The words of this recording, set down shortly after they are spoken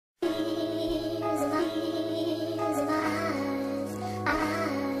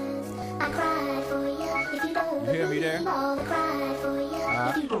hear me there?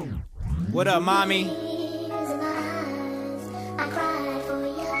 What up, mommy?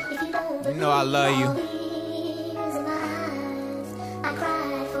 You know I love you.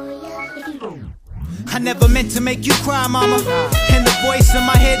 I never meant to make you cry, mama. And the voice in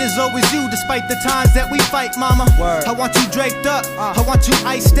my head is always you, despite the times that we fight, mama. I want you draped up, I want you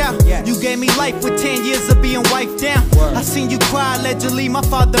iced out. You gave me life with 10 years of being wiped down. I seen you cry allegedly, my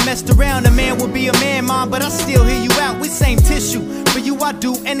father messed around. A man would be a man, mom, but I still hear you out. We same tissue, for you I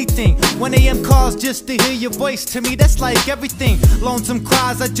do anything. 1 AM calls just to hear your voice, to me that's like everything. Lonesome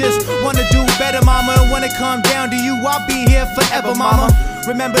cries, I just wanna do better, mama. And when it come down to you, I'll be here forever, mama.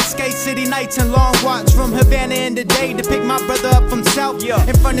 Remember Skate City nights and long walks from Havana in the day to pick my brother up from South.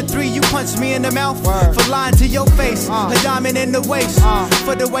 In front of 3, you punched me in the mouth for lying to your face. A diamond in the waist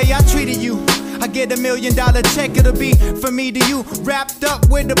for the way I treated you. I get $1 million check, it'll be from me to you. Wrapped up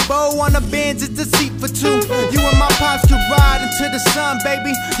with a bow on a Benz, it's a seat for 2. You and my pops could ride into the sun,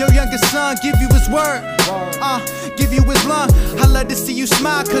 baby. Your youngest son give you his word, give you his lung. I love to see you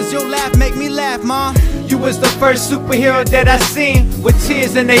smile, cause your laugh make me laugh, mom. You was the first superhero that I seen, with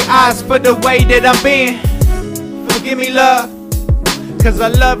tears in their eyes for the way that I'm being. Forgive me, love, cause I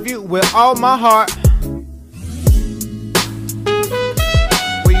love you with all my heart.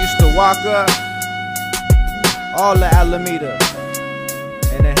 We used to walk up all the Alameda,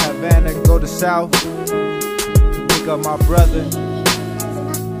 and in Havana go to South, pick up my brother.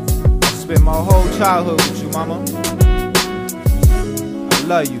 I spent my whole childhood with you, mama. I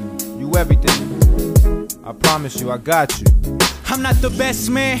love you, you everything. I promise you, I got you. I'm not the best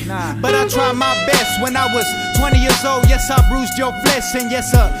man, but I tried my best. When I was 20 years old, yes, I bruised your flesh. And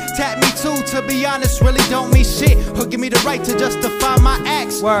yes, tapped me too, to be honest, really don't mean shit. Or give me the right to justify my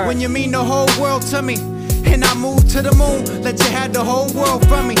acts. When you mean the whole world to me. And I moved to the moon, let you have the whole world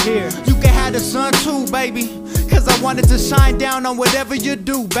from me. You can have the sun too, baby, cause I wanted to shine down on whatever you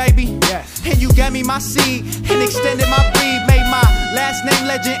do, baby. And you gave me my seed and extended my breed. Made my last name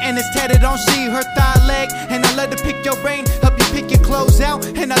legend and it's tatted on she, her thigh leg. And I love to pick your brain, help you pick your clothes out.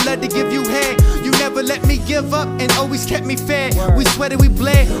 And I love to give you head. You never let me give up and always kept me fed. We sweated, we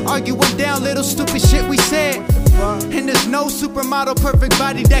bled, arguing down little stupid shit we said. And there's no supermodel perfect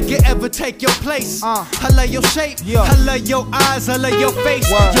body that can ever take your place. I love your shape, I love your eyes, I love your face.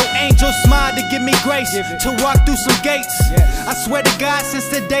 Your angel smile to give me grace, to walk through some gates. I swear to God, since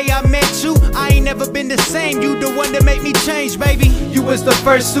the day I met you, I ain't never been the same. You the one that made me change, baby. You was the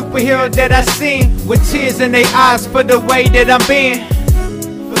first superhero that I seen, with tears in their eyes for the way that I'm being.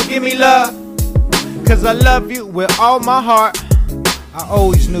 Forgive me, love, cause I love you with all my heart. I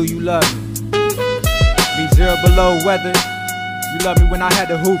always knew you loved me. Be 0 below weather. You loved me when I had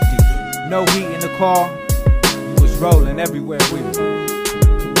to hoop you. No heat in the car. You was rolling everywhere with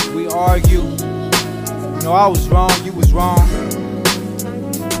me. We argued. You know I was wrong, you was wrong.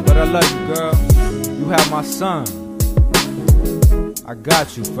 But I love you, girl. You have my son. I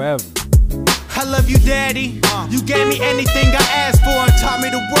got you forever. I love you, daddy. You gave me anything I asked for and taught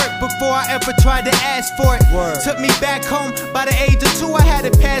me to work before I ever tried to ask for it. Took me back home by the age of 2. I had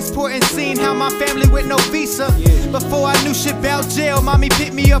a passport and seen how my family with no visa. Before I knew shit about jail, mommy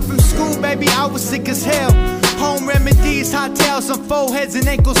picked me up from school, baby. I was sick as hell. Home remedies, hot towels, some foreheads and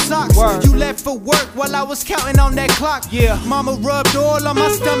ankle socks. You left for work while I was counting on that clock. Mama rubbed oil on my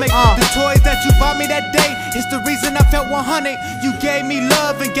stomach. The toys that you bought me that day is the reason I felt 100. You gave me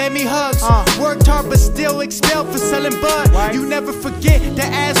love and gave me hugs. Worked hard but still expelled for selling bud. You never forget the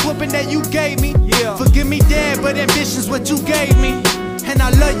ass whooping that you gave me. Forgive me, Dad, but ambition's what you gave me. And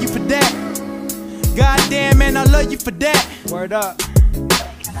I love you for that. Goddamn, man, I love you for that. Word up.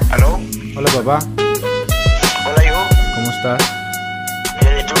 ¿Aló? Hola, papá. Hola, hijo. ¿Cómo estás?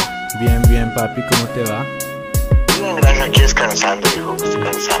 Bien, ¿y tú? Bien, bien, papi. ¿Cómo te va? Bien, gracias. Aquí descansando, hijo. Estoy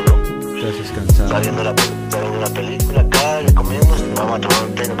cansado. ¿Estás descansado? Está viendo una película acá, comemos, vamos a tomar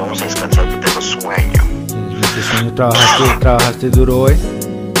un té, vamos a descansar, que tengo sueño. ¿Qué sueño? ¿Trabajaste duro hoy?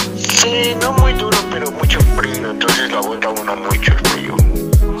 Sí, no muy duro, pero mucho frío, entonces lo aguanta uno mucho el frío.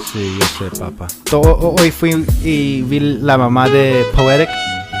 Sí, yo sé, papá. Hoy fui y vi la mamá de Poetic.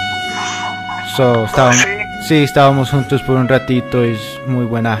 Sí, estábamos juntos por un ratito. Es muy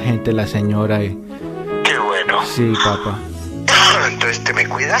buena gente la señora. Qué bueno. Sí, papá. Entonces te me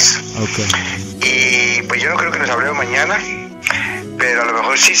cuidas. Ok. Y pues yo no creo que nos hablemos mañana, pero a lo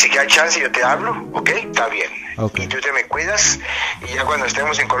mejor sí, si queda chance yo te hablo, ¿ok? Está bien. Okay. Y tú te me cuidas y ya cuando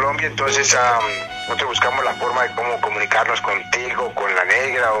estemos en Colombia, entonces nosotros buscamos la forma de cómo comunicarnos contigo, con la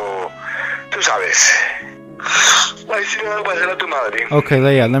negra o... Tú sabes. Ay, sí, le voy a pasar a tu madre. Okay,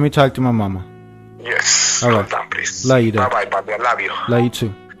 Leia, let me talk to my mama. Yes. All right. Down, please. Love you, bye bye, papi. I love you. Love you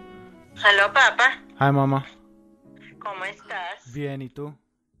too. Hello, Papa. Hi, mama. Bien, ¿y tú?